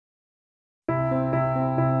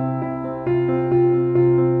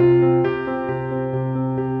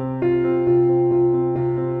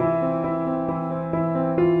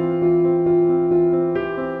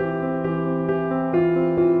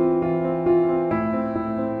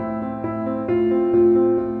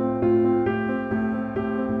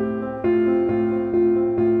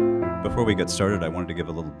before we get started, I wanted to give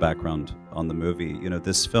a little background on the movie. You know,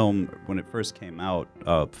 this film, when it first came out,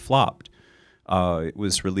 flopped. It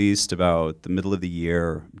was released about the middle of the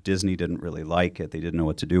year. Disney didn't really like it. They didn't know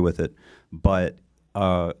what to do with it. But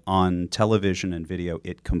on television and video,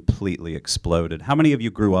 it completely exploded. How many of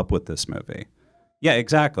you grew up with this movie? Yeah,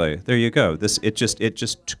 exactly. There you go. It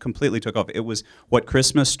just completely took off. It was what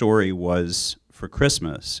Christmas Story was for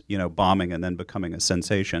Christmas, you know, bombing and then becoming a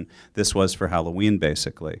sensation. This was for Halloween,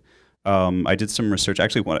 basically. I did some research.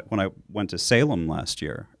 Actually, when I went to Salem last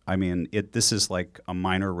year, I mean, this is like a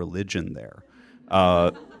minor religion there.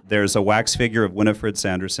 There's a wax figure of Winifred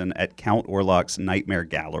Sanderson at Count Orlok's Nightmare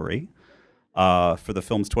Gallery. For the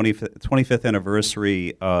film's 25th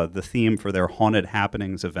anniversary, the theme for their Haunted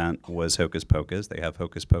Happenings event was Hocus Pocus. They have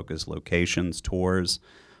Hocus Pocus locations, tours.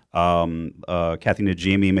 Kathy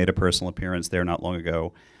Najimy made a personal appearance there not long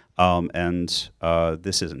ago. And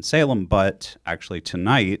this is in Salem, but actually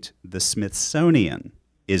tonight, the Smithsonian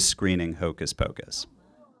is screening Hocus Pocus.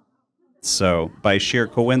 So, by sheer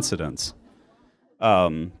coincidence.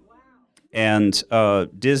 And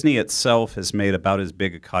Disney itself has made about as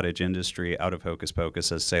big a cottage industry out of Hocus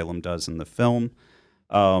Pocus as Salem does in the film.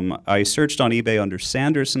 I searched on eBay under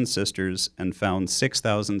Sanderson Sisters and found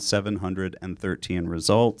 6,713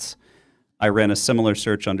 results. I ran a similar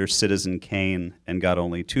search under Citizen Kane and got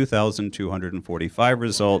only 2,245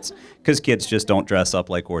 results because kids just don't dress up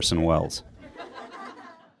like Orson Welles.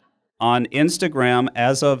 On Instagram,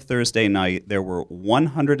 as of Thursday night, there were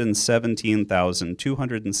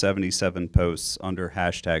 117,277 posts under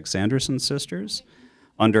hashtag Sanderson Sisters.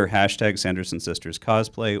 Under hashtag Sanderson Sisters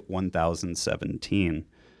cosplay, 1,017.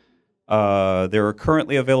 There are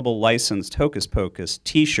currently available licensed Hocus Pocus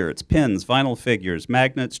t-shirts, pins, vinyl figures,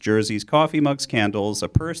 magnets, jerseys, coffee mugs, candles, a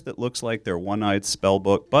purse that looks like their one-eyed spell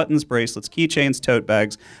book, buttons, bracelets, keychains, tote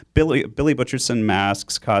bags, Billy Butcherson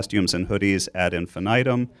masks, costumes, and hoodies ad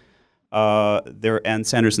infinitum. And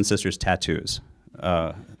Sanderson Sisters tattoos.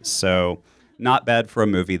 So not bad for a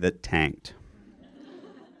movie that tanked.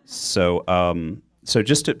 So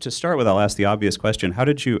just to start with, I'll ask the obvious question: How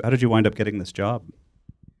did you wind up getting this job?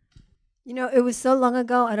 You know, it was so long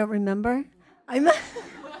ago, I don't remember. I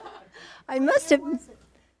must have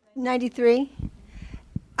 93.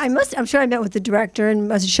 I'm sure I met with the director and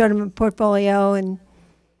must have showed him a portfolio, and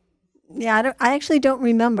yeah, I actually don't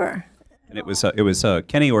remember. And it was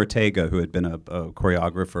Kenny Ortega, who had been a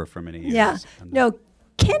choreographer for many years. Yeah, no,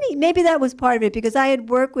 Kenny, maybe that was part of it, because I had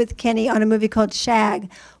worked with Kenny on a movie called Shag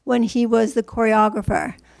when he was the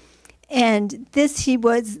choreographer. And he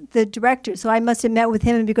was the director, so I must have met with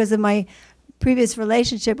him, and because of my previous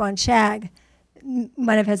relationship on Shag,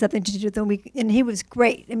 might have had something to do with him. And he was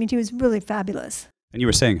great. I mean, he was really fabulous. And you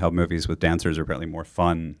were saying how movies with dancers are apparently more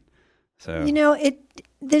fun. So you know,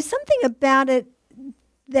 there's something about it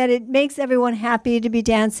that it makes everyone happy to be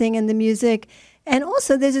dancing and the music. And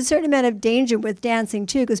also there's a certain amount of danger with dancing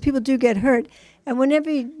too, because people do get hurt. And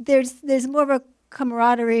whenever there's more of a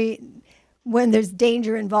camaraderie when there's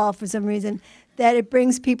danger involved for some reason, that it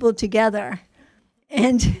brings people together.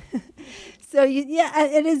 And so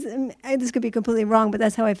it is, this could be completely wrong, but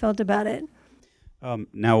that's how I felt about it.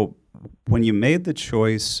 Now, when you made the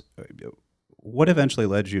choice, what eventually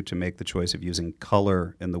led you to make the choice of using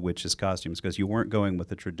color in the witches' costumes? Because you weren't going with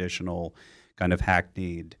the traditional kind of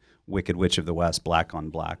hackneyed Wicked Witch of the West black on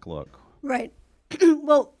black look. Right.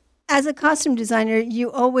 Well, as a costume designer,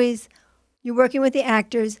 you're working with the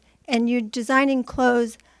actors and you're designing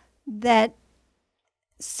clothes that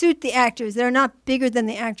suit the actors. They're not bigger than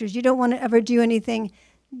the actors. You don't want to ever do anything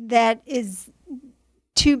that is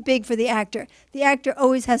too big for the actor. The actor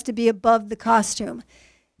always has to be above the costume.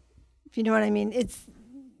 If you know what I mean,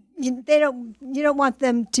 you don't want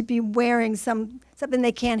them to be wearing something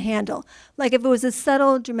they can't handle. Like if it was a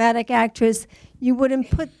subtle dramatic actress, you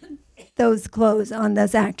wouldn't put those clothes on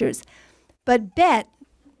those actors. But Bette,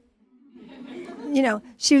 you know,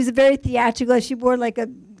 she was very theatrical. She wore like a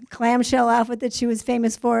clamshell outfit that she was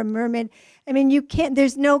famous for, a mermaid. I mean,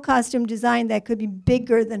 there's no costume design that could be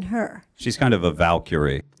bigger than her. She's kind of a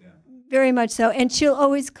Valkyrie. Yeah. Very much so. And she'll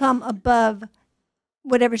always come above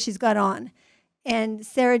whatever she's got on. And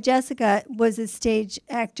Sarah Jessica was a stage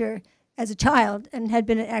actor as a child and had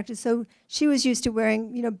been an actress, so she was used to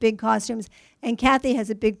wearing, you know, big costumes. And Kathy has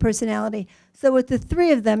a big personality. So with the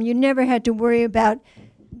three of them, you never had to worry about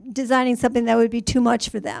designing something that would be too much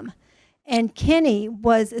for them. And Kenny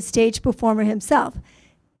was a stage performer himself.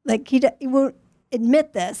 Like, he won't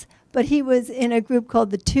admit this, but he was in a group called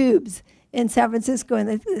the Tubes in San Francisco in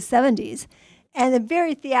the 70s. And a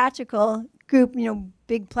very theatrical group, you know,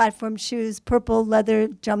 big platform shoes, purple leather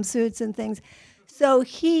jumpsuits and things. So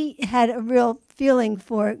he had a real feeling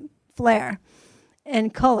for flair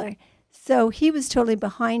and color. So he was totally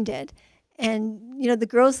behind it. And, the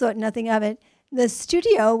girls thought nothing of it. The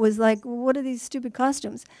studio was like, what are these stupid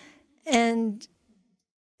costumes? And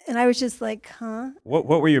I was just like, huh? What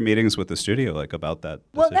were your meetings with the studio like about that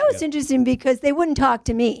decision? Well, that was interesting because they wouldn't talk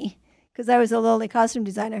to me because I was a lowly costume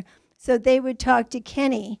designer. So they would talk to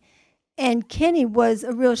Kenny, and Kenny was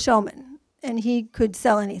a real showman, and he could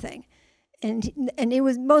sell anything. And it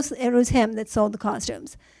was him that sold the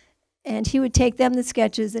costumes. And he would take them the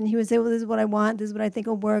sketches, and he would say, well, this is what I want. This is what I think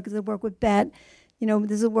will work. This will work with Bet.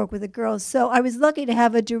 This will work with the girls. So I was lucky to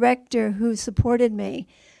have a director who supported me,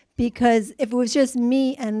 because if it was just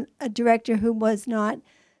me and a director who was not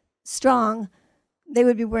strong, they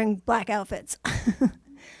would be wearing black outfits.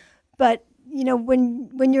 But,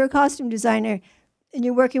 when you're a costume designer and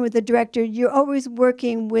you're working with the director, you're always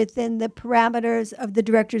working within the parameters of the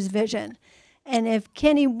director's vision. And if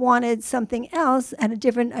Kenny wanted something else, had a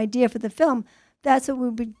different idea for the film, that's what we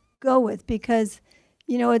would go with, because,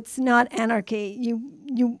 it's not anarchy.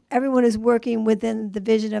 Everyone is working within the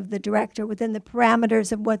vision of the director, within the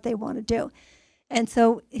parameters of what they want to do. And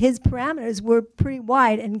so his parameters were pretty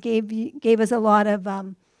wide and gave us a lot of,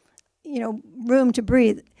 room to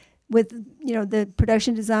breathe with, the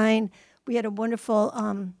production design. We had a wonderful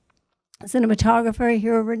cinematographer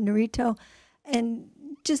here over at Narito. And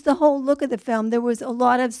just the whole look of the film, there was a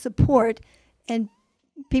lot of support and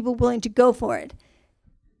people willing to go for it.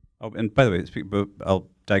 Oh, and by the way, I'll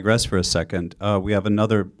digress for a second. We have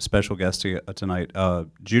another special guest tonight,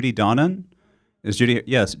 Judy Donnan. Is Judy?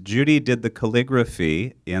 Yes, Judy did the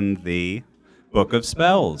calligraphy in the Book of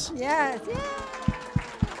Spells. Yes,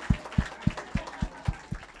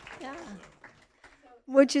 yeah.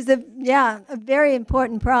 Which is a very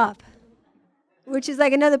important prop, which is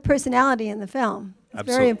like another personality in the film. It's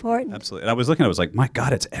very important. Absolutely. And I was looking, I was like, my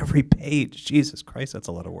God, it's every page. Jesus Christ, that's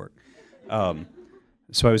a lot of work.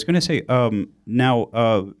 So I was going to say,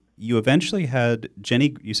 now you eventually had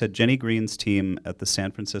you said Jenny Green's team at the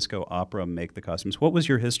San Francisco Opera make the costumes. What was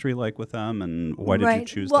your history like with them, and why did you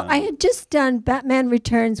choose them? Well, I had just done Batman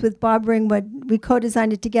Returns with Bob Ringwood. We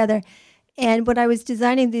co-designed it together. And when I was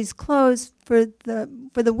designing these clothes for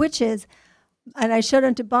the witches, and I showed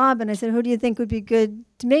them to Bob, and I said, who do you think would be good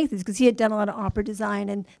to make these? Because he had done a lot of opera design,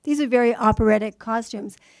 and these are very operatic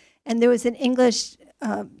costumes. And there was an English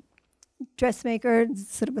dressmaker,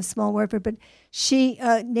 sort of a small word for it, but she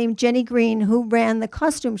named Jenny Green, who ran the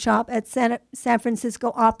costume shop at San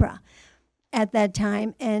Francisco Opera at that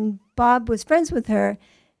time. And Bob was friends with her,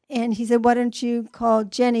 and he said, why don't you call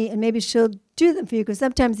Jenny, and maybe she'll do them for you, because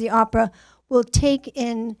sometimes the opera will take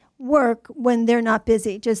in work when they're not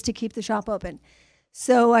busy, just to keep the shop open.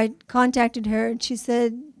 So I contacted her, and she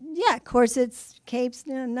said, yeah, corsets, capes,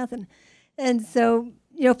 nothing. And so,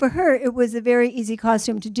 for her, it was a very easy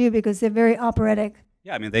costume to do because they're very operatic.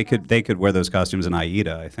 Yeah, I mean, they could wear those costumes in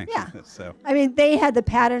Aida, I think. Yeah. So. I mean, they had the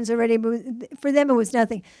patterns already. For them, it was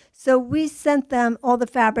nothing. So we sent them all the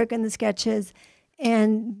fabric and the sketches,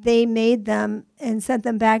 and they made them and sent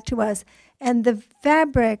them back to us. And the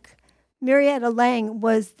fabric, Marietta Lang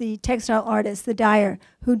was the textile artist, the dyer,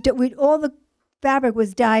 all the fabric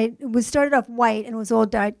was dyed. It was started off white and it was all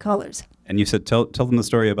dyed colors. And you said, tell them the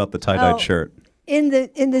story about the tie-dyed shirt. In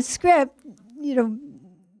the script,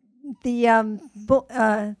 the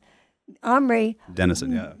Omri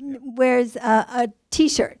Dennison, wears a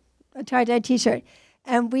T-shirt, a tie-dye T-shirt,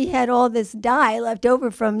 and we had all this dye left over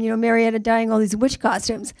from Marietta dyeing all these witch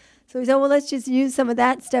costumes. So we said, well, let's just use some of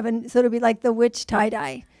that stuff, and so it'll be like the witch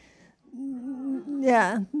tie-dye.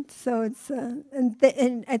 Yeah, so it's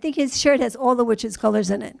and I think his shirt has all the witches' colors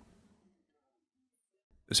in it.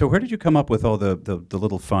 So where did you come up with all the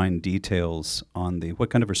little fine details on what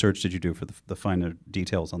kind of research did you do for the finer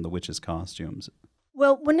details on the witches' costumes?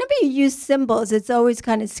 Well, whenever you use symbols, it's always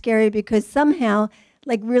kind of scary because somehow,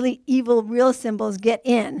 like really evil, real symbols get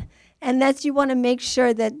in. And you want to make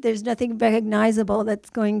sure that there's nothing recognizable that's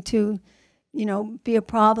going to, be a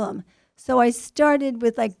problem. So I started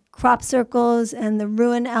with like crop circles and the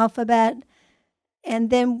rune alphabet, and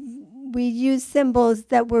then we used symbols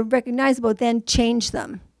that were recognizable, then changed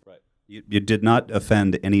them. Right. You did not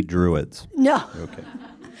offend any druids. No. Okay.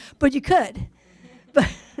 But you could.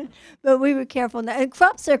 But we were careful. Now. And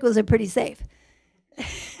crop circles are pretty safe.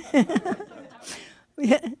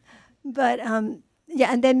 But, and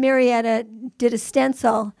then Marietta did a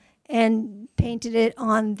stencil and painted it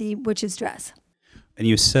on the witch's dress. And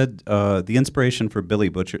you said the inspiration for Billy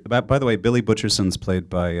Butcher. By the way, Billy Butcherson's played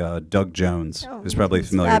by Doug Jones, who's probably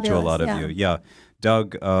familiar to a lot of you. Yeah.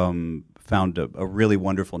 Doug found a really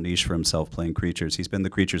wonderful niche for himself playing creatures. He's been the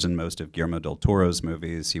creatures in most of Guillermo del Toro's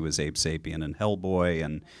movies. He was Abe Sapien in Hellboy,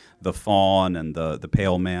 and the Faun, and the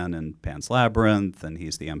Pale Man in Pan's Labyrinth, and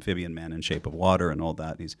he's the amphibian man in Shape of Water, and all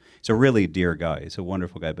that. He's a really dear guy. He's a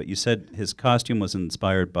wonderful guy. But you said his costume was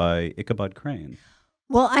inspired by Ichabod Crane.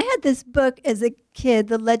 Well, I had this book as a kid,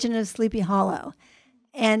 The Legend of Sleepy Hollow,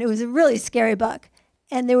 and it was a really scary book.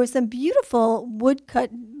 And there were some beautiful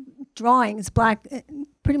woodcut drawings,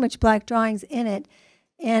 pretty much black drawings in it.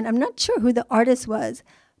 And I'm not sure who the artist was,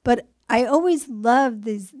 but I always loved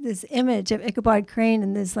this image of Ichabod Crane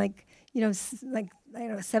in this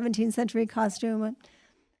 17th century costume.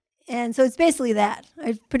 And so it's basically that.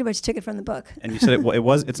 I pretty much took it from the book. And you said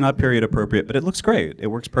it's not period appropriate, but it looks great. It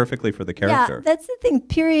works perfectly for the character. Yeah, that's the thing.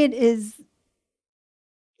 Period is,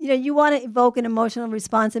 you want to evoke an emotional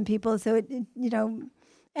response in people. So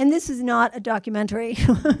and this is not a documentary.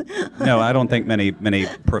 No, I don't think many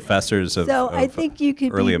professors of I think you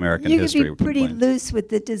could early American history could be pretty loose with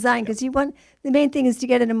the design, because the main thing is to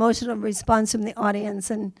get an emotional response from the audience.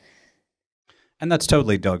 And that's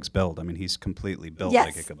totally Doug's build. I mean, he's completely built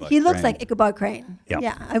like Ichabod Crane. He looks like Ichabod Crane. Yep.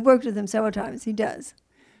 Yeah, I've worked with him several times. He does.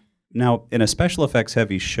 Now, in a special effects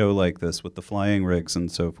heavy show like this with the flying rigs and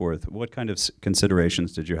so forth, what kind of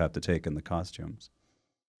considerations did you have to take in the costumes?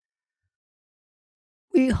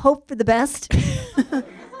 We hope for the best.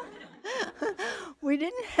 We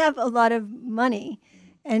didn't have a lot of money,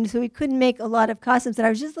 and so we couldn't make a lot of costumes. And I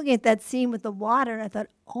was just looking at that scene with the water, and I thought,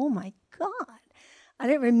 oh my God. I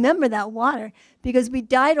didn't remember that water because we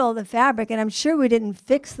dyed all the fabric, and I'm sure we didn't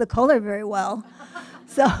fix the color very well.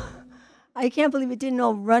 So I can't believe it didn't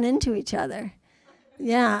all run into each other.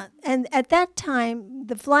 Yeah, and at that time,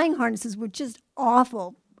 the flying harnesses were just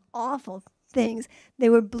awful, awful things. They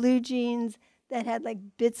were blue jeans that had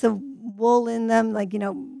bits of wool in them,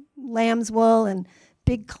 lamb's wool, and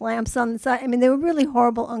big clamps on the side. I mean, they were really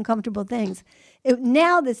horrible, uncomfortable things.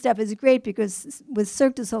 Now this stuff is great because with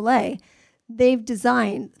Cirque du Soleil, they've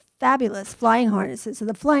designed fabulous flying harnesses. So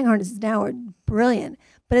the flying harnesses now are brilliant.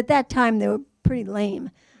 But at that time, they were pretty lame,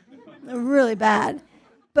 really bad.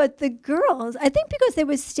 But the girls, I think because they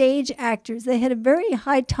were stage actors, they had a very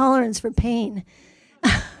high tolerance for pain.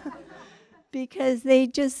 Because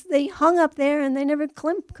they hung up there and they never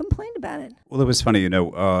complained about it. Well, it was funny,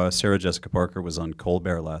 Sarah Jessica Parker was on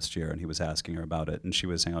Colbert last year, and he was asking her about it, and she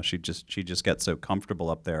was saying how she just gets so comfortable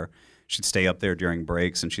up there. She'd stay up there during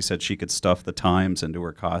breaks, and she said she could stuff the Times into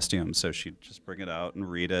her costume, so she'd just bring it out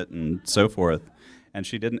and read it and so forth. And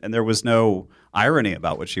she didn't, and there was no irony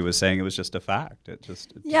about what she was saying. It was just a fact. Because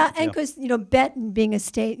Bette, being a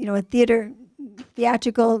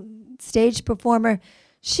theatrical stage performer,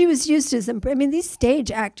 she was used to these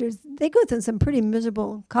stage actors, they go through some pretty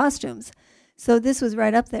miserable costumes. So this was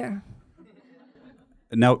right up there.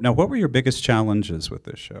 Now, what were your biggest challenges with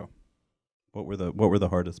this show? What were the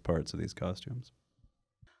hardest parts of these costumes?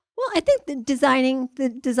 Well, I think the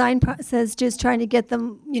design process, just trying to get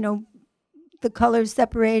them, the colors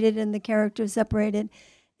separated and the characters separated,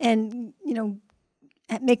 and,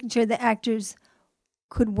 making sure the actors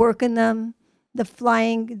could work in them. The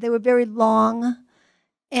flying, they were very long.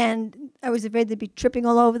 And I was afraid they'd be tripping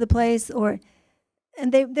all over the place,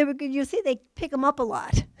 and they were good. You'll see they pick them up a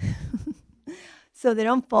lot, so they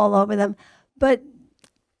don't fall over them. But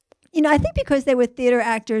I think because they were theater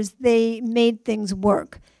actors, they made things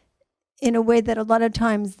work in a way that a lot of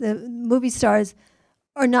times the movie stars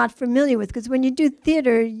are not familiar with. Because when you do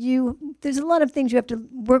theater, there's a lot of things you have to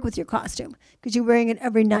work with your costume because you're wearing it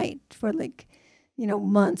every night for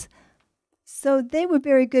months. So they were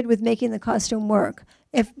very good with making the costume work.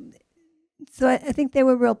 I think they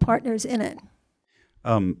were real partners in it.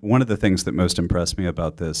 One of the things that most impressed me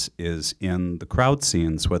about this is in the crowd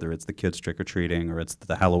scenes, whether it's the kids trick-or-treating or it's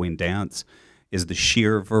the Halloween dance, is the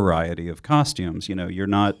sheer variety of costumes. You're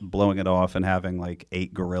not blowing it off and having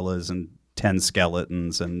 8 gorillas and 10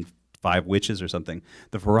 skeletons and 5 witches or something.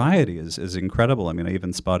 The variety is incredible. I mean, I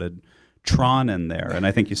even spotted Tron in there, and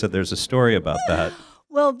I think you said there's a story about that.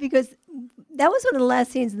 Well, because that was one of the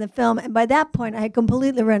last scenes in the film, and by that point, I had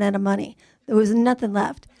completely run out of money. There was nothing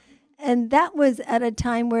left. And that was at a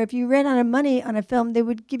time where if you ran out of money on a film, they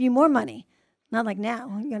would give you more money. Not like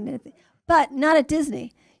now. But not at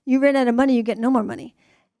Disney. You ran out of money, you get no more money.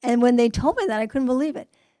 And when they told me that, I couldn't believe it.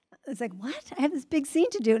 I was like, what? I have this big scene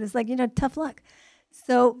to do. And it's like, tough luck.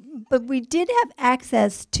 So, but we did have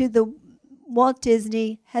access to the Walt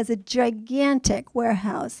Disney has a gigantic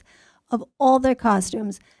warehouse of all their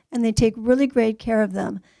costumes, and they take really great care of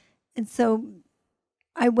them. And so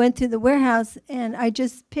I went through the warehouse, and I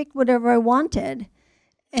just picked whatever I wanted.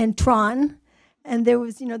 And Tron, And there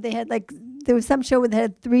was, they had there was some show where they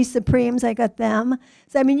had 3 Supremes. I got them.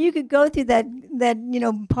 So I mean, you could go through that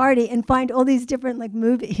party and find all these different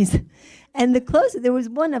movies. And the closest, there was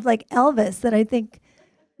one of Elvis that I think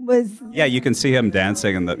was. Yeah, you can see him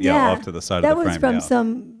dancing in the off to the side of the frame. That was from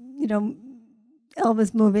some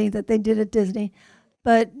Elvis movie that they did at Disney.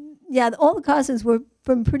 But yeah, all the costumes were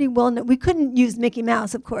from pretty well known. We couldn't use Mickey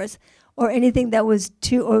Mouse, of course, or anything that was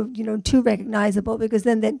too recognizable, because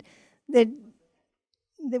then they'd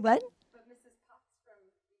what?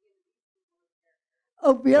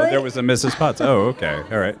 Oh, really? Oh, there was a Mrs. Potts. Oh, okay.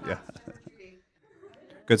 All right. Yeah.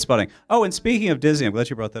 Good spotting. Oh, and speaking of Disney, I'm glad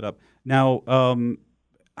you brought that up. Now,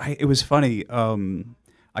 it was funny.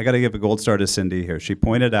 I got to give a gold star to Cindy here. She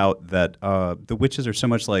pointed out that the witches are so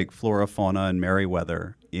much like Flora, Fauna, and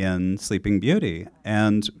Merryweather in Sleeping Beauty.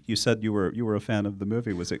 And you said you were a fan of the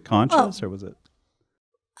movie. Was it conscious or was it?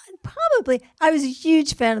 Probably. I was a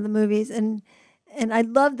huge fan of the movies, and I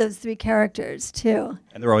loved those 3 characters too.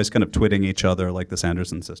 And they're always kind of twitting each other like the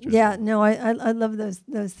Sanderson sisters. Yeah, no, I love those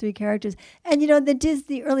 3 characters. And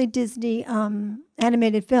the early Disney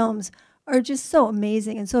animated films are just so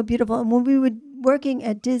amazing and so beautiful. And when we were working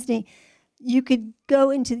at Disney, you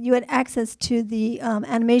had access to the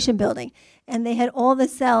animation building, and they had a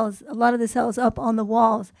lot of the cells up on the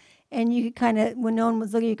walls, and you could kind of, when no one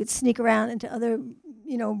was looking, you could sneak around into other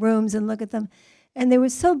rooms and look at them. And they were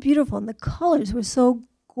so beautiful, and the colors were so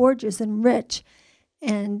gorgeous and rich.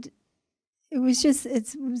 And it was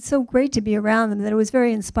so great to be around them that it was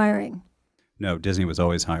very inspiring. No, Disney was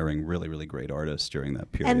always hiring really, really great artists during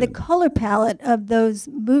that period. And the color palette of those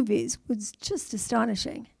movies was just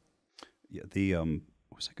astonishing. Yeah,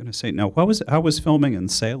 what was I going to say? Now, how was filming in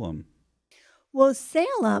Salem? Well,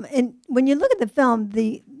 Salem, and when you look at the film,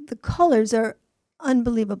 the colors are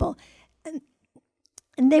unbelievable.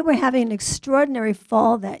 And they were having an extraordinary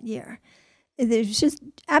fall that year. It was just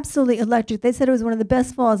absolutely electric. They said it was one of the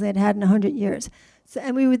best falls they had had in 100 years.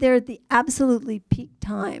 And we were there at the absolutely peak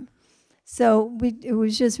time. So it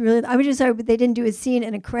was just really, I was just sorry, but they didn't do a scene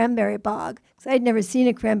in a cranberry bog, because I had never seen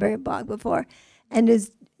a cranberry bog before. And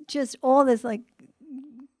there's just all this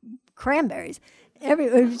cranberries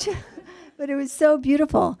everywhere. But it was so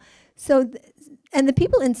beautiful. And the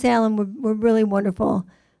people in Salem were really wonderful.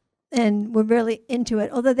 And were really into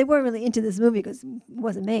it, although they weren't really into this movie because it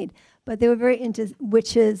wasn't made. But they were very into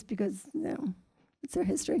witches because, it's their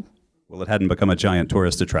history. Well, it hadn't become a giant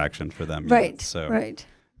tourist attraction for them right, yet. So. Right.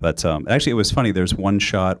 But actually, it was funny. There's one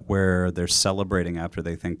shot where they're celebrating after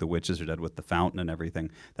they think the witches are dead with the fountain and everything.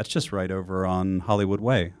 That's just right over on Hollywood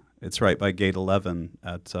Way. It's right by Gate 11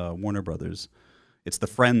 at Warner Brothers. It's the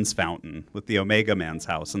Friends fountain with the Omega Man's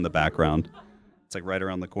house in the background. It's right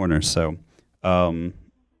around the corner. So...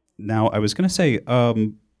 Now, I was going to say,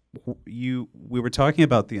 we were talking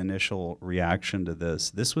about the initial reaction to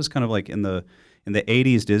this. This was kind of like in the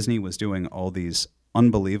 80s, Disney was doing all these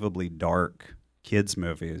unbelievably dark kids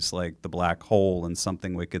movies like The Black Hole and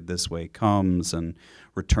Something Wicked This Way Comes and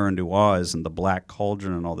Return to Oz and The Black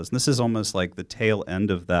Cauldron and all this. And this is almost like the tail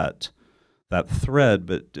end of that thread.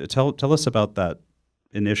 But tell us about that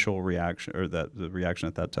initial reaction, or the reaction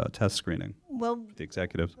at that test screening. Well, the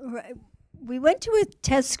executives. Right. We went to a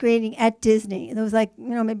test screening at Disney, and there was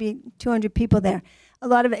maybe 200 people there, a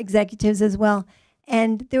lot of executives as well.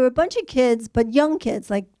 And there were a bunch of kids, but young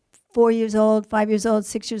kids, 4 years old, 5 years old,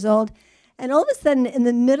 6 years old. And all of a sudden, in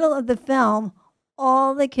the middle of the film,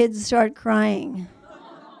 all the kids start crying.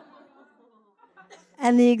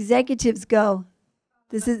 And the executives go,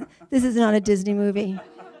 this is not a Disney movie.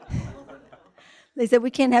 They said, we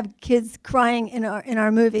can't have kids crying in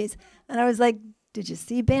our movies. And I was like, did you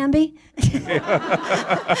see Bambi?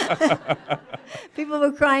 People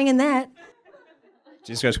were crying in that.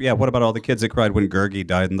 Jesus Christ, yeah, what about all the kids that cried when Gurgi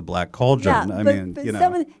died in the Black Cauldron? Yeah,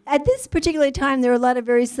 but at this particular time, there were a lot of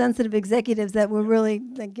very sensitive executives that were really,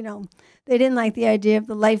 they didn't like the idea of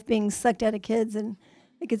the life being sucked out of kids, and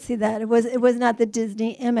I could see that. It was not the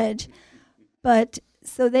Disney image. But,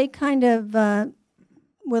 so they kind of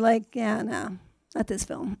were like, yeah, no, not this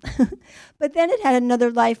film. But then it had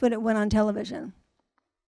another life when it went on television.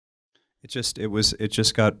 It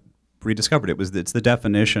just got rediscovered. It's the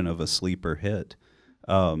definition of a sleeper hit.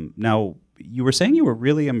 Now, you were saying you were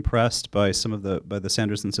really impressed by the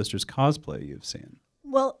Sanderson sisters cosplay you've seen.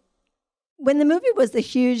 Well, when the movie was the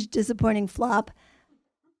huge disappointing flop,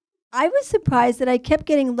 I was surprised that I kept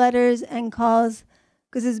getting letters and calls,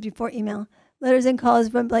 because this is before email, letters and calls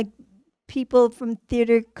from people from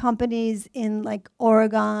theater companies in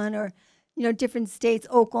Oregon or different states,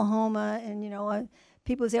 Oklahoma, and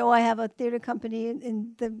people say, oh, I have a theater company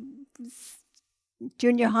in the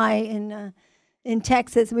junior high in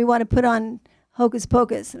Texas, and we want to put on Hocus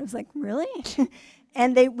Pocus. And I was like, really?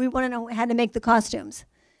 And we want to know how to make the costumes.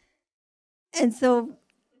 And so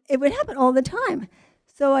it would happen all the time.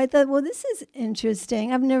 So I thought, well, this is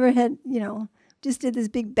interesting. I've never had, just did this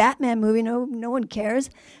big Batman movie. No one cares.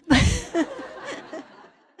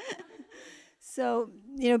 So,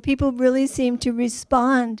 people really seem to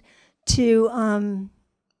respond to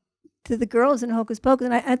the girls in Hocus Pocus.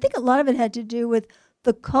 And I think a lot of it had to do with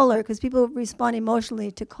the color, because people respond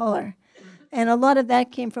emotionally to color. And a lot of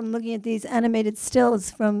that came from looking at these animated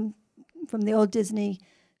stills from the old Disney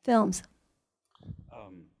films.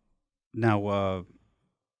 Now, I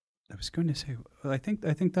was going to say, I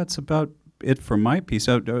think that's about it for my piece.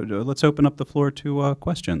 Let's open up the floor to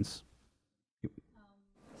questions.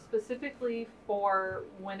 Specifically for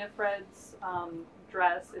Winifred's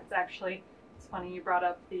dress, it's funny you brought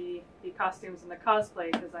up the costumes and the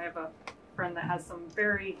cosplay, because I have a friend that has some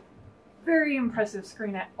very, very impressive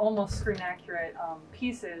almost screen accurate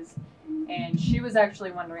pieces, and she was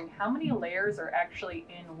actually wondering how many layers are actually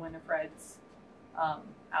in Winifred's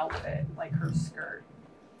outfit, like her skirt.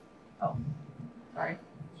 Oh, sorry.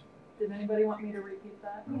 Did anybody want me to repeat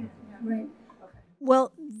that? Yeah. Right. Okay.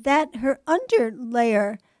 Well, her under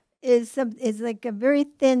layer is like a very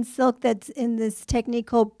thin silk that's in this technique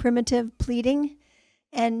called primitive pleating.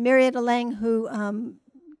 And Marietta Lang, who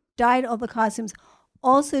dyed all the costumes,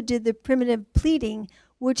 also did the primitive pleating,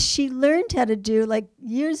 which she learned how to do like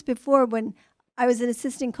years before when I was an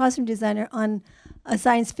assistant costume designer on a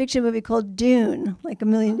science fiction movie called Dune, like a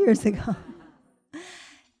million years ago.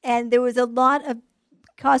 And there was a lot of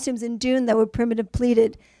costumes in Dune that were primitive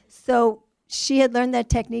pleated. So she had learned that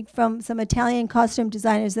technique from some Italian costume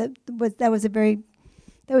designers. That was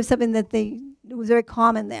something that it was very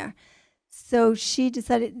common there. So she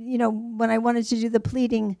decided, when I wanted to do the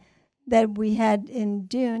pleating that we had in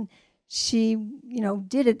Dune, she,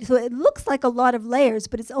 did it. So it looks like a lot of layers,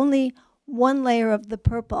 but it's only one layer of the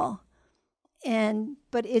purple.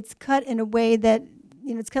 But it's cut in a way that,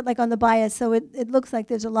 it's cut like on the bias, so it looks like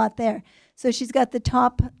there's a lot there. So she's got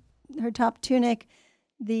her top tunic,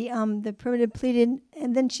 the primitive pleated,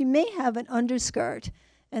 and then she may have an underskirt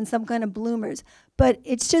and some kind of bloomers. But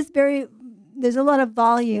it's just there's a lot of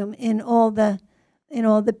volume in all the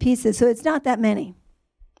pieces, so it's not that many.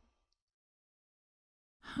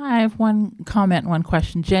 Hi, I have one comment, one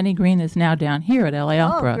question. Jenny Green is now down here at LA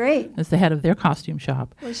Opera great. as the head of their costume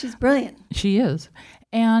shop. Well, she's brilliant. She is.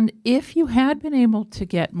 And if you had been able to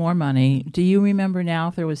get more money, do you remember now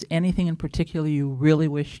if there was anything in particular you really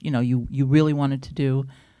wish, you really wanted to do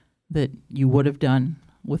that you would have done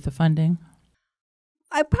with the funding?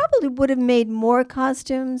 I probably would have made more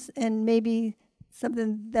costumes and maybe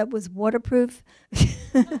something that was waterproof.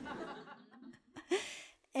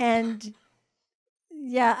 And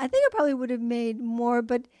yeah, I think I probably would have made more,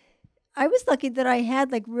 but I was lucky that I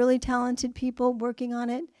had like really talented people working on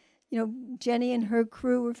it. Jenny and her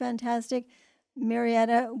crew were fantastic.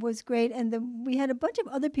 Marietta was great. And we had a bunch of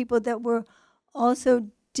other people that also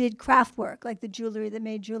did craft work, like the jewelry, that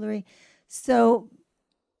made jewelry. So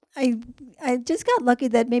I just got lucky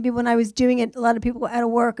that maybe when I was doing it, a lot of people were out of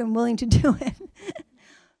work and willing to do it.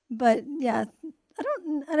 But yeah,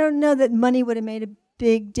 I don't know that money would have made a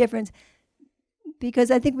big difference,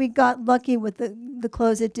 because I think we got lucky with the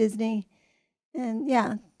clothes at Disney. And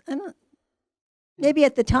yeah, maybe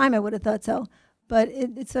at the time I would have thought so, but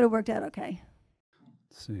it sort of worked out okay.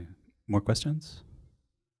 Let's see. More questions?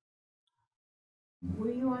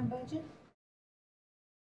 Were you on budget?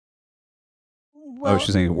 Well,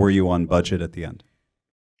 She's saying, were you on budget at the end?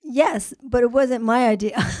 Yes, but it wasn't my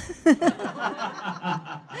idea.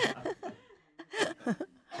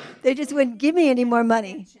 They just wouldn't give me any more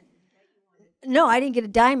money. No, I didn't get a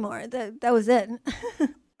dime more. That was it.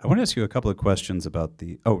 I want to ask you a couple of questions about do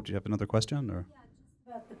you have another question? Or? Yeah, just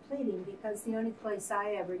about the pleating, because the only place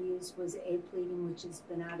I ever used was A pleating, which has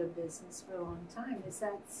been out of business for a long time.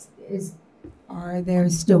 Are there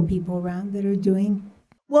still people around that are doing?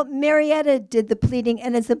 Well, Marietta did the pleating,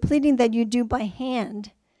 and it's a pleating that you do by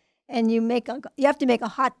hand. And you have to make a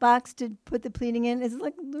hot box to put the pleating in. It's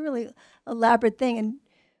like a really elaborate thing, and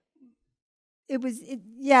you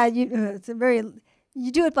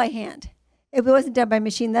do it by hand. It wasn't done by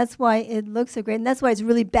machine. That's why it looks so great, and that's why it's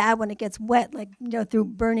really bad when it gets wet, like through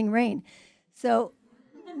burning rain. So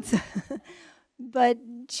but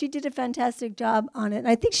she did a fantastic job on it. And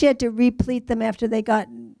I think she had to replete them after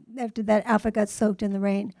that outfit got soaked in the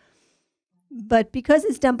rain. But because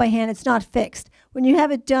it's done by hand, it's not fixed. When you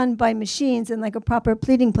have it done by machines in like a proper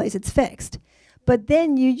pleating place, it's fixed. But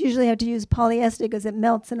then you usually have to use polyester because it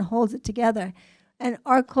melts and holds it together. And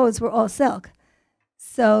our clothes were all silk.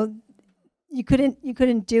 So you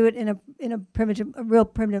couldn't do it in a real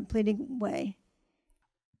primitive pleating way.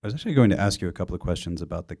 I was actually going to ask you a couple of questions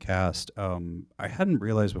about the cast. I hadn't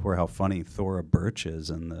realized before how funny Thora Birch is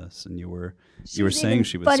in this, and you were saying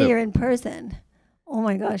she was funnier in person. Oh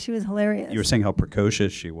my gosh, she was hilarious. You were saying how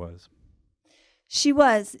precocious she was. She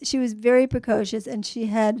was very precocious, and she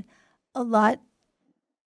had a lot.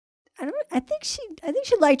 I think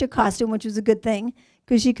she liked her costume, which was a good thing,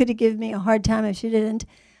 because she could have given me a hard time if she didn't.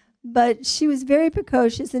 But she was very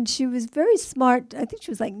precocious, and she was very smart. I think she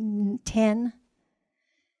was like 10.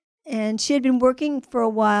 And she had been working for a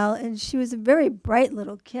while, and she was a very bright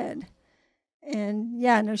little kid. And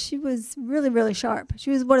yeah, no, she was really, really sharp.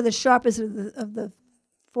 She was one of the sharpest of the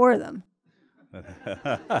four of them.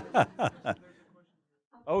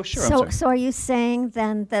 Oh, sure. So are you saying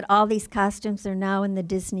then that all these costumes are now in the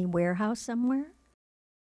Disney warehouse somewhere?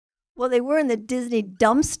 Well, they were in the Disney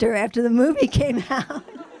dumpster after the movie came out.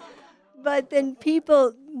 But then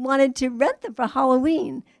people wanted to rent them for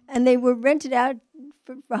Halloween, and they were rented out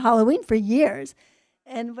for Halloween for years.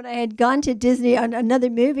 And when I had gone to Disney on another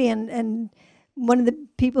movie, and one of the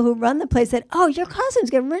people who run the place said, "Oh, your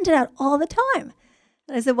costumes get rented out all the time."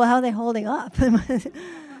 And I said, "Well, how are they holding up?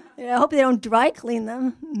 I hope they don't dry clean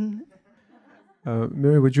them."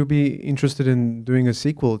 Mary, would you be interested in doing a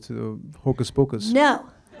sequel to Hocus Pocus? No.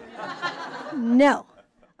 No.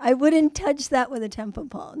 I wouldn't touch that with a 10-foot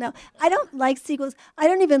pole. No, I don't like sequels. I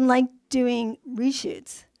don't even like doing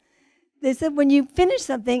reshoots. They said when you finish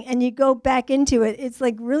something and you go back into it, it's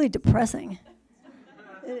like really depressing.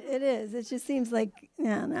 It is. It just seems like,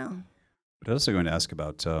 no. But I was also going to ask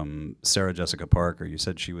about Sarah Jessica Parker. You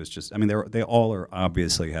said she was just, I mean, they all are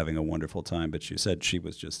obviously having a wonderful time, but you said she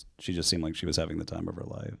just seemed like she was having the time of her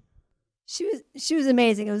life. She was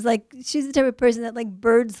amazing. It was like, she's the type of person that like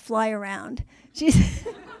birds fly around.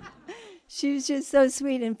 She was just so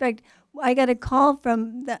sweet. In fact, I got a call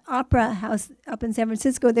from the Opera House up in San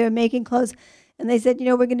Francisco. They were making clothes, and they said,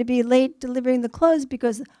 we're going to be late delivering the clothes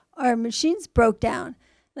because our machines broke down.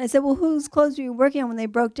 And I said, well, whose clothes were you working on when they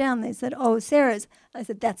broke down? They said, oh, Sarah's. I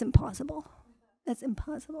said, that's impossible. That's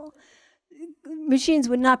impossible. Machines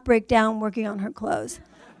would not break down working on her clothes.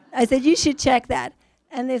 I said, you should check that.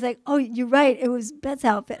 And they're like, oh, you're right. It was Beth's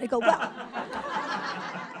outfit. I go, well.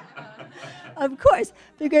 Of course,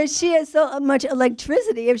 because she has so much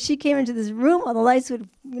electricity. If she came into this room, all the lights would,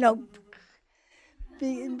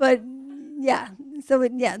 but yeah. So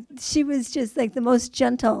she was just like the most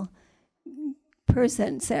gentle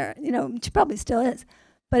person, Sarah. She probably still is.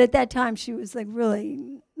 But at that time, she was like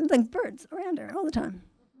really, like birds around her all the time.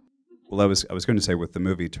 Well, I was going to say with the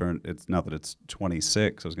movie it's now that it's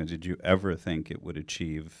 26. Did you ever think it would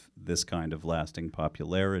achieve this kind of lasting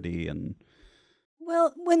popularity? And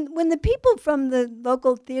well, when the people from the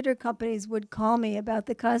local theater companies would call me about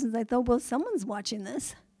the costumes, I thought, well, someone's watching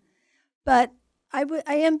this. But I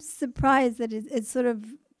am surprised that it sort of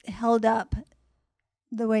held up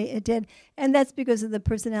the way it did. And that's because of the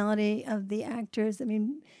personality of the actors. I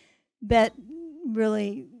mean, Bette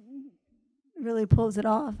really, really pulls it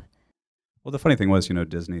off. Well, the funny thing was,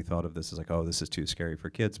 Disney thought of this as like, oh, this is too scary for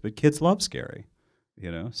kids. But kids love scary,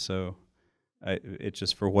 so... it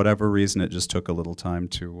just, for whatever reason, it just took a little time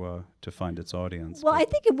to find its audience. Well, I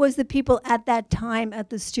think it was the people at that time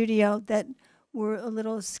at the studio that were a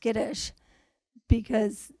little skittish,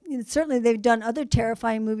 because certainly they've done other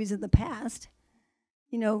terrifying movies in the past,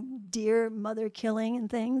 deer mother killing and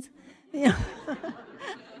things.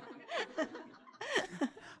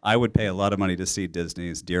 I would pay a lot of money to see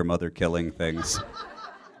Disney's deer mother killing things.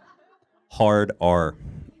 Hard R.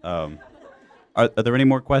 Are there any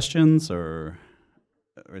more questions, or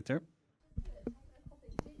right there? Did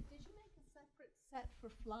you make a separate set for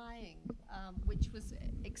flying, which was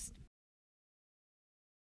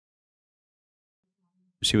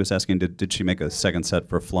She was asking, did she make a second set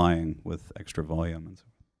for flying with extra volume and so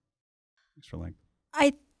extra length?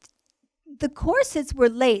 The corsets were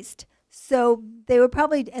laced, so they were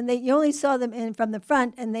probably, and you only saw them from the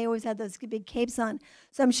front, and they always had those big capes on.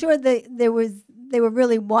 So I'm sure they were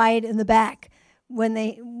really wide in the back when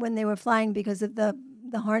they were flying because of the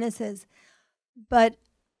harnesses. But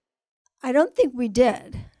I don't think we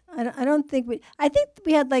did. I don't think we. I think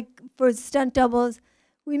we had, like, for stunt doubles,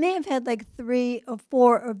 we may have had like 3 or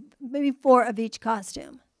 4 or maybe 4 of each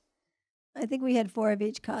costume. I think we had 4 of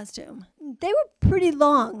each costume. They were pretty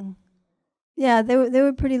long. Yeah, they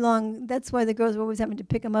were pretty long. That's why the girls were always having to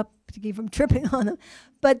pick them up to keep from tripping on them.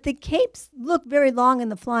 But the capes look very long in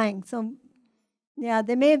the flying. So, yeah,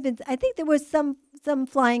 they may have been. I think there was some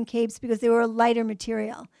flying capes because they were a lighter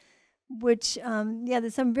material, which,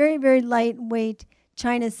 there's some very, very lightweight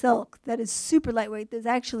China silk that is super lightweight. There's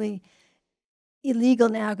actually illegal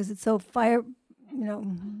now because it's so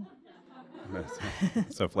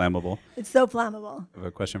So flammable. it's so flammable. I have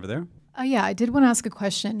a question over there. Yeah, I did want to ask a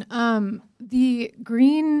question. The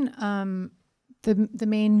green, the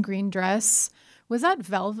main green dress, was that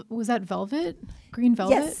velvet? Was that velvet? Green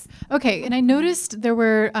velvet? Yes. Okay, and I noticed there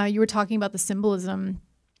were you were talking about the symbolism.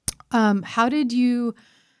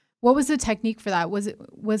 What was the technique for that? Was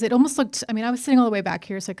it almost looked? I mean, I was sitting all the way back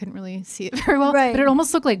here, so I couldn't really see it very well. Right. But it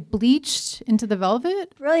almost looked like bleached into the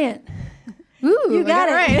velvet. Brilliant. Ooh, You got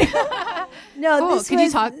it. Right. No, Cool. this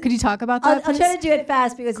Could you talk about that? I'll try please? to do it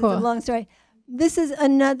fast because Cool. it's a long story. This is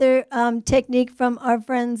another technique from our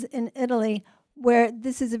friends in Italy, where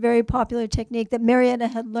this is a very popular technique that Marietta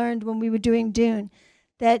had learned when we were doing Dune,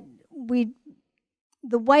 that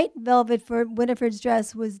the white velvet for Winifred's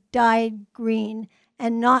dress was dyed green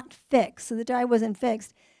and not fixed, so the dye wasn't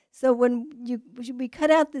fixed. So when we cut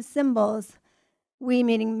out the symbols, we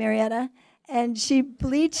meaning Marietta, and she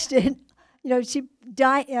bleached it. She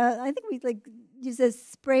dyed. I think we used a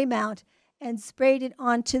spray mount and sprayed it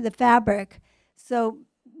onto the fabric, so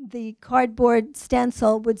the cardboard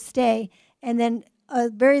stencil would stay, and then a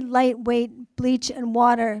very lightweight bleach and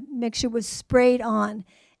water mixture was sprayed on,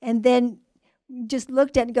 and then just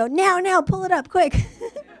looked at it and go, now, pull it up, quick.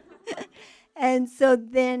 And so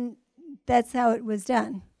then that's how it was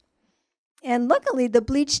done. And luckily, the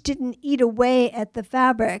bleach didn't eat away at the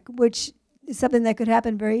fabric, which is something that could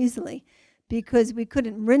happen very easily because we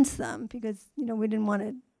couldn't rinse them because, we didn't want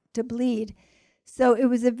it to bleed. So it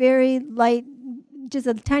was a very light, just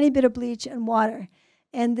a tiny bit of bleach and water.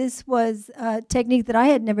 And this was a technique that I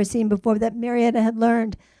had never seen before that Marietta had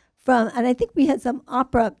learned from, and I think we had some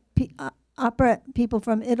opera people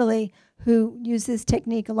from Italy who use this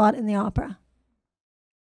technique a lot in the opera.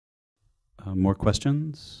 More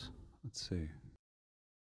questions? Let's see.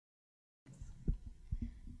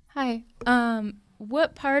 Hi.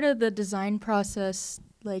 What part of the design process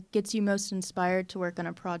gets you most inspired to work on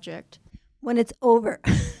a project? When it's over.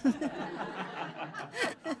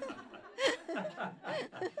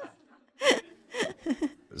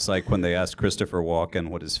 It's like when they asked Christopher Walken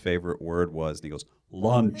what his favorite word was, and he goes,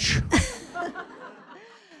 lunch.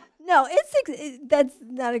 No, that's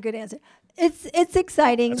not a good answer. It's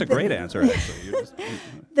exciting. That's a great answer, actually.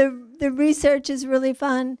 The research is really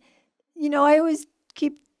fun. I always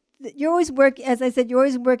you're always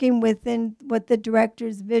working within what the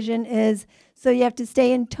director's vision is. So you have to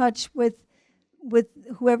stay in touch with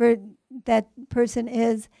whoever that person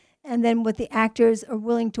is, and then what the actors are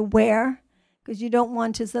willing to wear, because you don't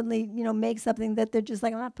want to suddenly, make something that they're just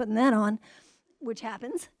like, I'm not putting that on, which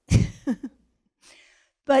happens.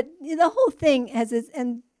 But the whole thing has its,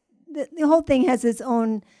 and the whole thing has its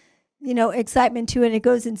own, excitement to it. It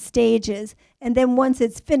goes in stages, and then once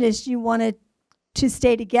it's finished, you want it to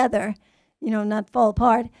stay together, not fall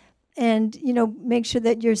apart, and make sure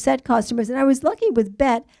that your set costumers. And I was lucky with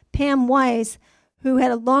Pam Weiss, who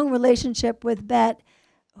had a long relationship with Bet,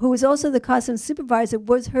 who was also the costume supervisor,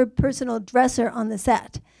 was her personal dresser on the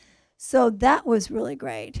set. So that was really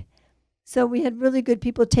great. So we had really good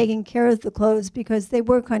people taking care of the clothes because they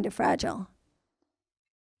were kind of fragile.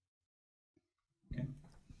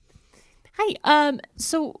 Hi.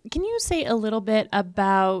 So can you say a little bit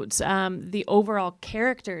about the overall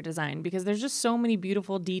character design? Because there's just so many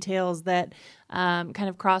beautiful details that kind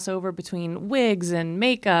of cross over between wigs and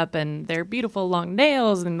makeup and their beautiful long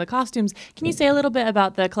nails and the costumes. Can you say a little bit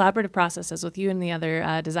about the collaborative processes with you and the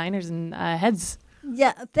other designers and heads?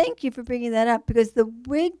 Yeah, thank you for bringing that up because the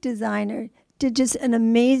wig designer did just an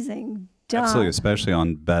amazing job. Absolutely, especially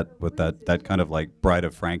on Bet with that kind of like Bride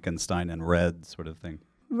of Frankenstein in red sort of thing.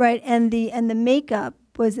 Right, and the makeup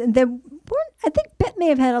was, and there weren't, I think Bet may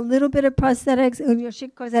have had a little bit of prosthetics. She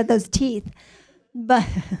of course had those teeth, but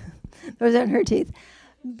those aren't her teeth.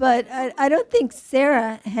 But I don't think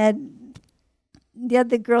Sarah had. The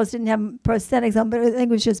other girls didn't have prosthetics on, but I think it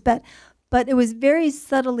was just Bet. But it was very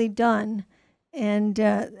subtly done, and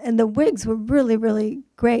the wigs were really, really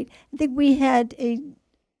great. I think we had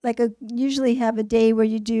usually have a day where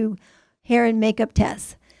you do hair and makeup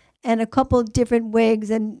tests. And a couple different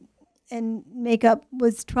wigs and makeup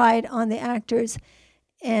was tried on the actors.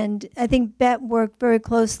 And I think Bet worked very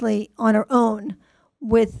closely on her own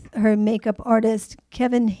with her makeup artist,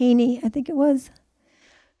 Kevin Haney, I think it was,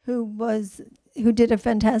 who did a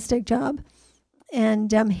fantastic job.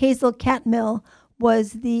 And Hazel Catmill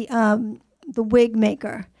was the wig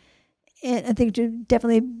maker. And I think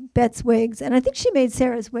definitely Bet's wigs. And I think she made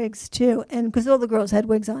Sarah's wigs too, and because all the girls had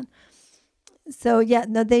wigs on. So, yeah,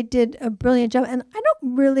 no, they did a brilliant job. And I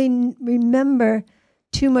don't really remember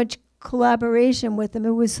too much collaboration with them.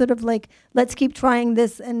 It was sort of like, let's keep trying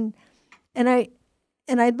this. And I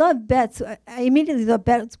and I love Beth's. I immediately thought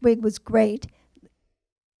Beth's wig was great,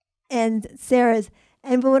 and Sarah's.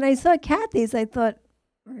 And but when I saw Kathy's, I thought,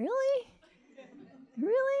 really?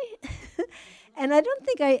 Really? And I don't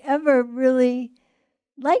think I ever really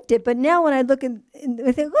liked it. But now when I look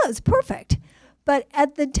I think, oh, it's perfect. But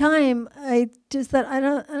at the time, I just thought, I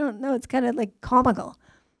don't know. It's kind of like comical.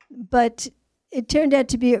 But it turned out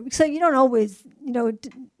to be, so you don't always,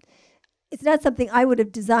 it's not something I would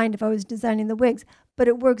have designed if I was designing the wigs, but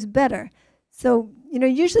it works better. So,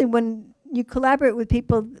 usually when you collaborate with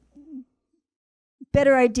people,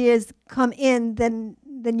 better ideas come in than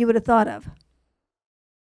you would have thought of.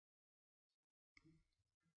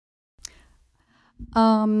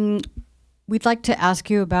 We'd like to ask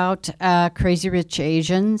you about Crazy Rich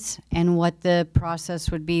Asians and what the process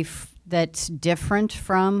would be that's different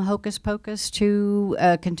from Hocus Pocus to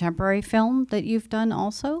a contemporary film that you've done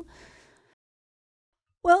also.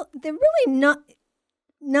 Well, they're really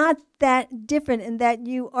not that different in that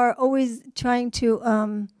you are always trying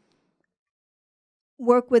to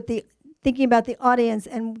work with thinking about the audience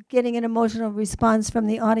and getting an emotional response from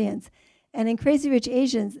the audience. And in Crazy Rich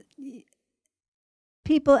Asians,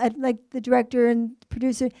 people like the director and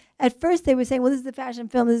producer, at first they were saying, well, this is a fashion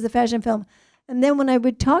film, this is a fashion film. And then when I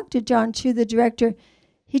would talk to John Chu, the director,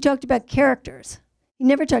 he talked about characters. He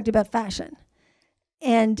never talked about fashion.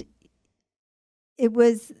 And it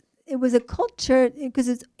was a culture, because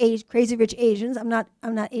it's Crazy Rich Asians. I'm not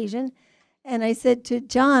Asian. And I said to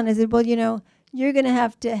John, I said, well, you're going to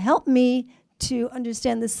have to help me to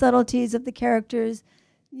understand the subtleties of the characters,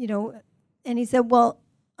 And he said, well,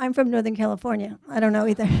 I'm from Northern California. I don't know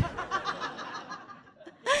either.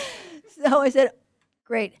 So I said,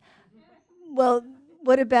 great. Well,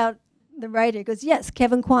 what about the writer? He goes, yes,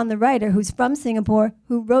 Kevin Kwan, the writer, who's from Singapore,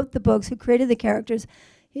 who wrote the books, who created the characters.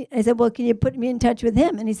 I said, well, can you put me in touch with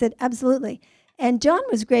him? And he said, absolutely. And John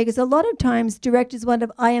was great, because a lot of times directors want to,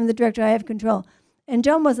 I am the director, I have control. And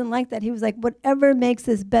John wasn't like that. He was like, whatever makes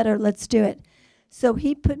this better, let's do it. So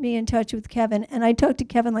he put me in touch with Kevin, and I talked to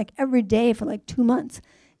Kevin like every day for like 2 months.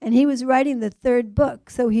 And he was writing the third book,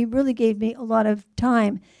 so he really gave me a lot of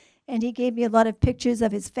time. And he gave me a lot of pictures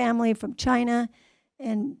of his family from China.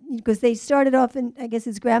 And because they started off I guess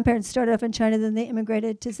his grandparents started off in China, then they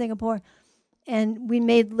immigrated to Singapore. And we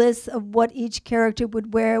made lists of what each character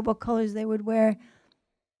would wear, what colors they would wear.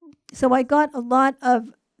 So I got a lot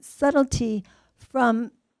of subtlety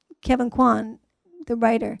from Kevin Kwan, the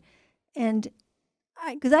writer. And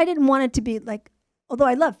because I didn't want it to be like, although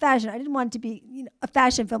I love fashion, I didn't want it to be a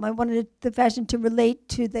fashion film. I wanted the fashion to relate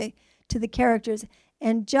to the characters.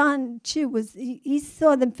 And John Chu he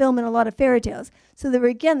saw them film in a lot of fairy tales. So there were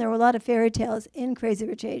a lot of fairy tales in Crazy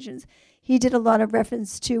Rich Asians. He did a lot of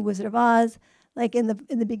reference to Wizard of Oz. Like in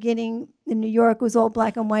the beginning, in New York, it was all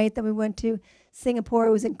black and white. Then we went to Singapore,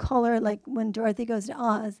 it was in color, like when Dorothy goes to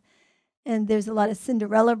Oz. And there's a lot of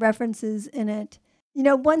Cinderella references in it.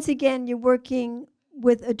 Once again, you're working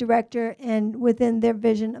with a director and within their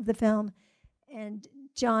vision of the film. And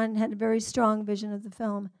John had a very strong vision of the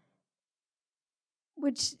film,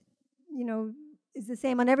 which, is the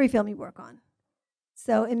same on every film you work on.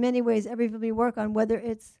 So in many ways, every film you work on, whether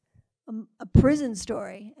it's a prison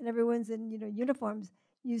story and everyone's in uniforms,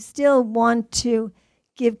 you still want to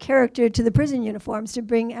give character to the prison uniforms to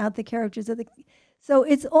bring out the characters of the. So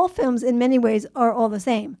it's all films in many ways are all the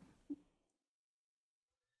same.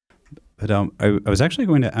 But I was actually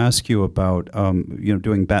going to ask you about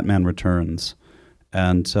doing Batman Returns,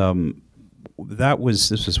 and this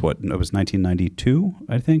was what, it was 1992,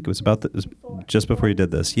 I think. It was just before you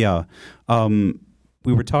did this. Yeah.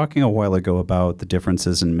 We were talking a while ago about the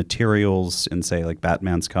differences in materials in, say, like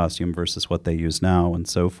Batman's costume versus what they use now and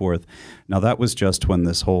so forth. Now, that was just when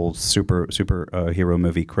this whole superhero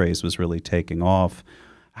movie craze was really taking off.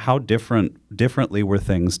 How differently were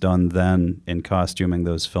things done then in costuming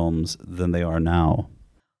those films than they are now?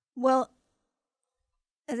 Well,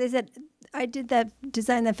 as I said, I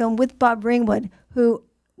designed that film with Bob Ringwood, who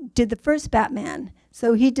did the first Batman.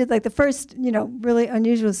 So he did like the first, really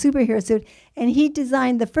unusual superhero suit. And he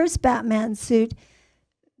designed the first Batman suit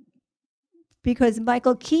because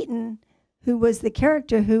Michael Keaton, who was the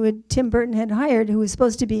character who Tim Burton had hired, who was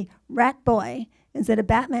supposed to be Rat Boy instead of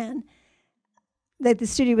Batman, like the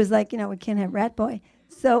studio was like, we can't have Rat Boy.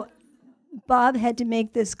 So Bob had to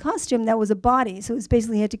make this costume that was a body. So it was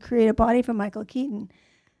basically he had to create a body for Michael Keaton,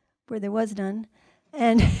 where there was none.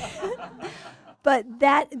 And but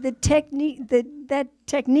that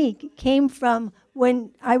technique came from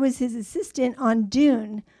when I was his assistant on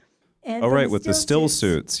Dune. And with the still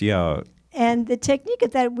suits, yeah. And the technique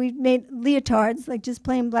of that, we made leotards, like just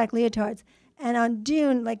plain black leotards. And on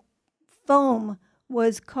Dune, like foam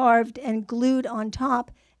was carved and glued on top,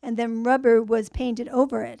 and then rubber was painted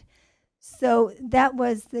over it. So that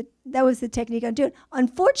was the technique on doing it.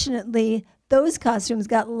 Unfortunately, those costumes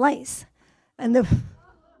got lice, and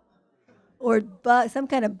or some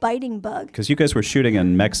kind of biting bug. Because you guys were shooting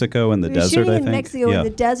in Mexico in the desert, shooting I think. in Mexico in the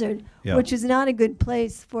desert, Yeah. which is not a good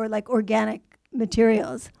place for like organic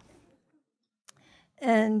materials.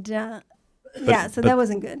 And so that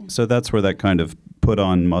wasn't good. So that's where that kind of put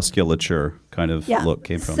on musculature kind of look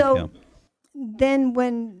came from. So then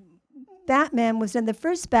when Batman was done, the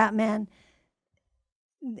first Batman,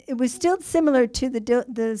 it was still similar to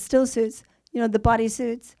the still suits, the body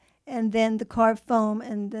suits, and then the carved foam,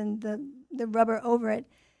 and then the rubber over it.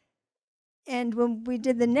 And when we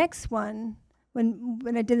did the next one, when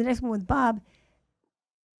I did the next one with Bob,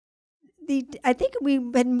 I think we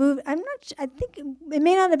had moved. I'm not. I think it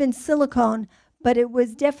may not have been silicone, but it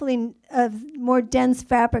was definitely a more dense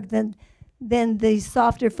fabric than the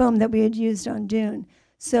softer foam that we had used on Dune.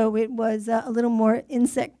 So it was a little more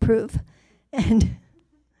insect proof, and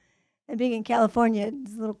being in California,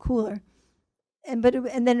 it's a little cooler. And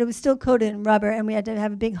then it was still coated in rubber, and we had to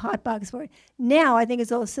have a big hot box for it. Now I think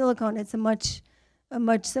it's all silicone. It's a much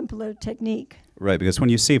simpler technique. Right, because when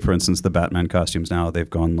you see, for instance, the Batman costumes now, they've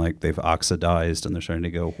oxidized and they're starting to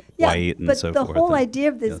go white and so forth. But the whole idea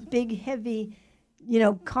of this big, heavy,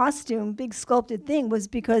 costume, big sculpted thing was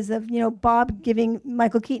because of, Bob giving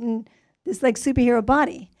Michael Keaton this like superhero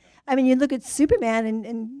body. I mean, you look at Superman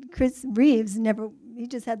and Chris Reeves he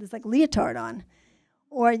just had this like leotard on.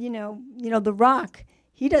 Or, The Rock,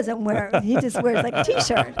 he doesn't wear, he just wears like a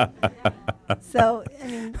T-shirt. So, I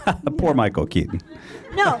mean. Poor Michael Keaton.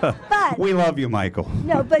 No, but. We love you, Michael.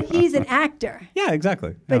 No, but he's an actor. Yeah,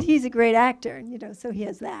 exactly. But he's a great actor, so he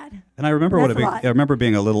has that. And I remember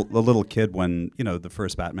being a little kid when, the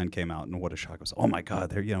first Batman came out, and what a shock. It was, oh my God,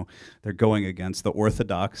 they're going against the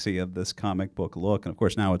orthodoxy of this comic book look. And of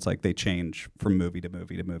course now it's like they change from movie to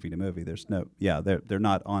movie to movie to movie. There's they're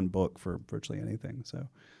not on book for virtually anything. So,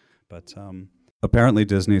 but apparently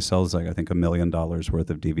Disney sells like I think $1 million worth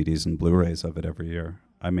of DVDs and Blu-rays of it every year.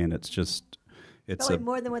 I mean, it's probably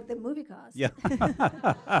more than what the movie costs. Yeah.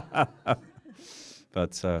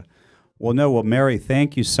 But well, Mary,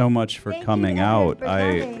 thank you so much for coming out.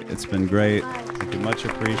 It's been great. Thank you, much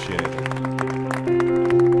appreciated.